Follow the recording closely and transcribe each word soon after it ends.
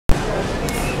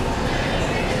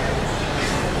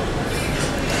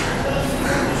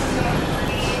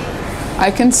I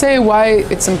can say why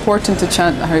it's important to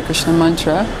chant the Hare Krishna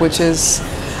mantra, which is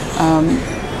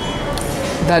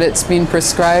that it's been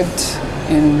prescribed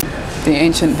in the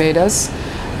ancient Vedas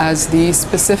as the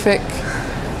specific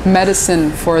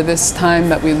medicine for this time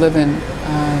that we live in.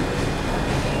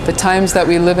 The times that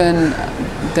we live in,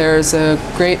 there's a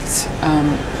great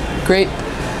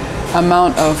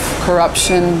amount of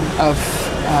corruption, of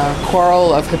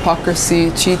quarrel, of hypocrisy,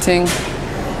 cheating,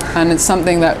 and it's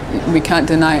something that we can't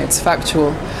deny. It's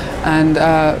factual, and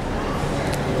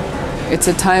it's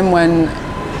a time when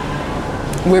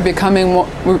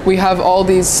we have all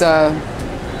these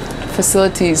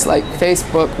facilities like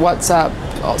Facebook, WhatsApp,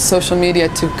 social media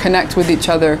to connect with each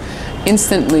other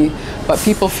instantly, but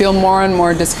people feel more and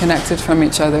more disconnected from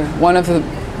each other. One of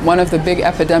the big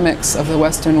epidemics of the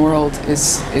Western world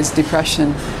is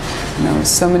depression. You know,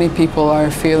 so many people are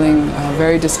feeling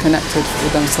very disconnected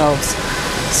with themselves.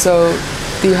 So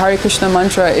the Hare Krishna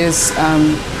mantra is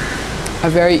a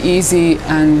very easy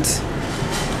and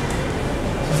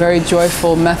very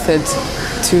joyful method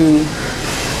to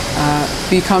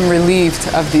become relieved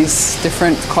of these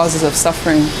different causes of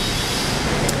suffering.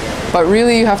 But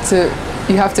really you have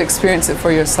to experience it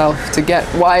for yourself to get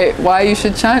why you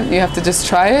should chant. You have to just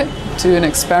try it, do an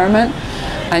experiment,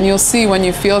 and you'll see when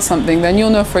you feel something, then you'll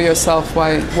know for yourself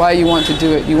why you want to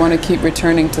do it. You want to keep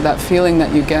returning to that feeling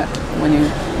that you get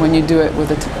when you do it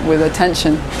with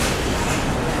attention.